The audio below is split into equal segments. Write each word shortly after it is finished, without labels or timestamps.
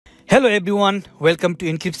Hello everyone, welcome to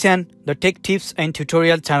Encryption, the tech tips and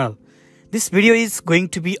tutorial channel. This video is going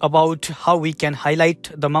to be about how we can highlight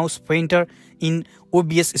the mouse pointer in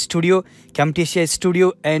OBS Studio, Camtasia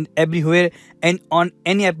Studio and everywhere and on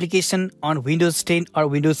any application on Windows 10 or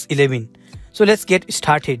Windows 11. So let's get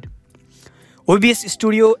started. OBS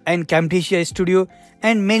Studio and Camtasia Studio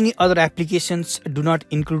and many other applications do not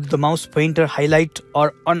include the mouse pointer highlight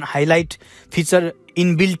or unhighlight feature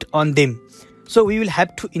inbuilt on them. So we will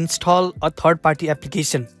have to install a third-party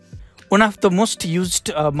application. One of the most used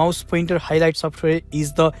mouse pointer highlight software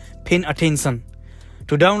is the PenAttention.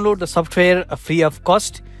 To download the software free of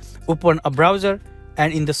cost, open a browser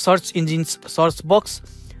and in the search engine's search box,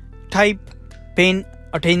 type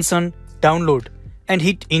PenAttention download and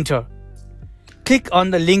hit enter. Click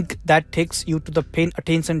on the link that takes you to the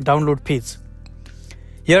PenAttention download page.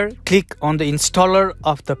 Here, click on the installer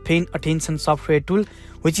of the PenAttention software tool,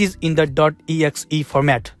 which is in the .exe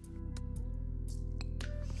format.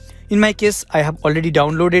 In my case, I have already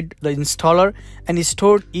downloaded the installer and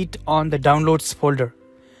stored it on the downloads folder.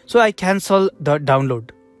 So I cancel the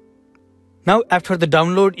download. Now after the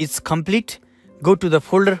download is complete, go to the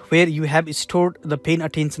folder where you have stored the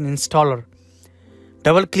PenAttention installer.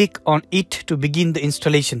 Double click on it to begin the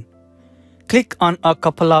installation. Click on a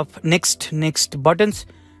couple of next buttons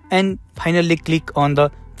and finally click on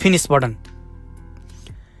the finish button.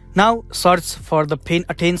 Now search for the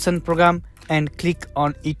PenAttention program and click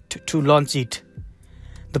on it to launch it.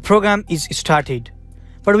 The program is started,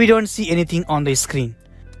 but we don't see anything on the screen,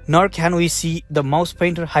 nor can we see the mouse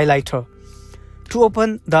pointer highlighter. To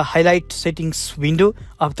open the highlight settings window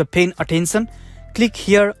of the PenAttention, click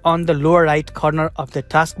here on the lower right corner of the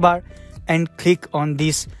taskbar and click on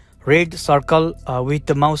this red circle with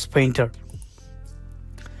the mouse pointer.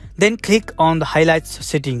 Then click on the highlights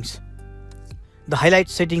settings. The highlight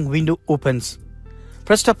setting window opens.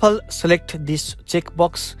 First of all, select this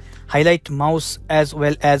checkbox, highlight mouse as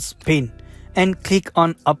well as pen, and click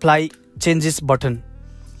on apply changes button.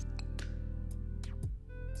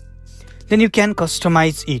 Then you can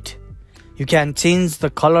customize it. You can change the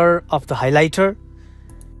color of the highlighter,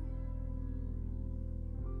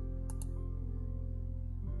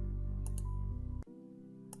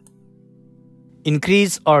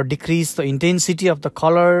 increase or decrease the intensity of the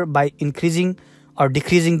color by increasing or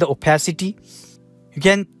decreasing the opacity. You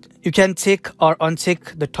can check or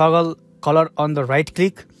uncheck the toggle color on the right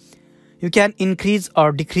click. You can increase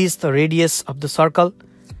or decrease the radius of the circle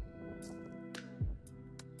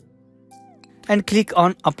and click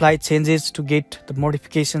on apply changes to get the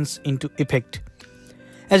modifications into effect.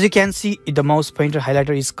 As you can see, the mouse pointer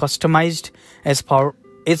highlighter is customized as per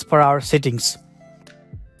our settings.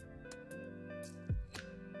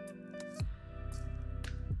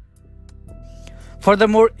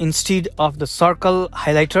 Furthermore, instead of the circle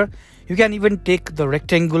highlighter, you can even take the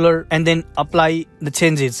rectangular and then apply the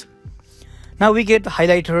changes. Now we get the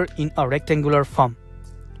highlighter in a rectangular form.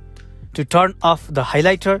 To turn off the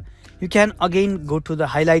highlighter, you can again go to the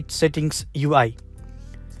highlight settings UI.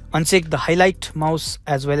 Uncheck the highlight mouse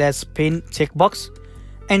as well as pen checkbox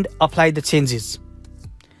and apply the changes.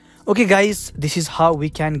 Okay guys, this is how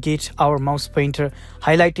we can get our mouse pointer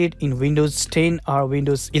highlighted in Windows 10 or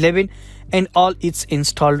Windows 11 and all its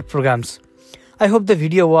installed programs. I hope the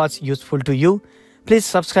video was useful to you. Please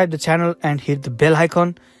subscribe the channel and hit the bell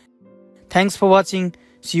icon. Thanks for watching.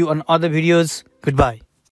 See you on other videos. Goodbye.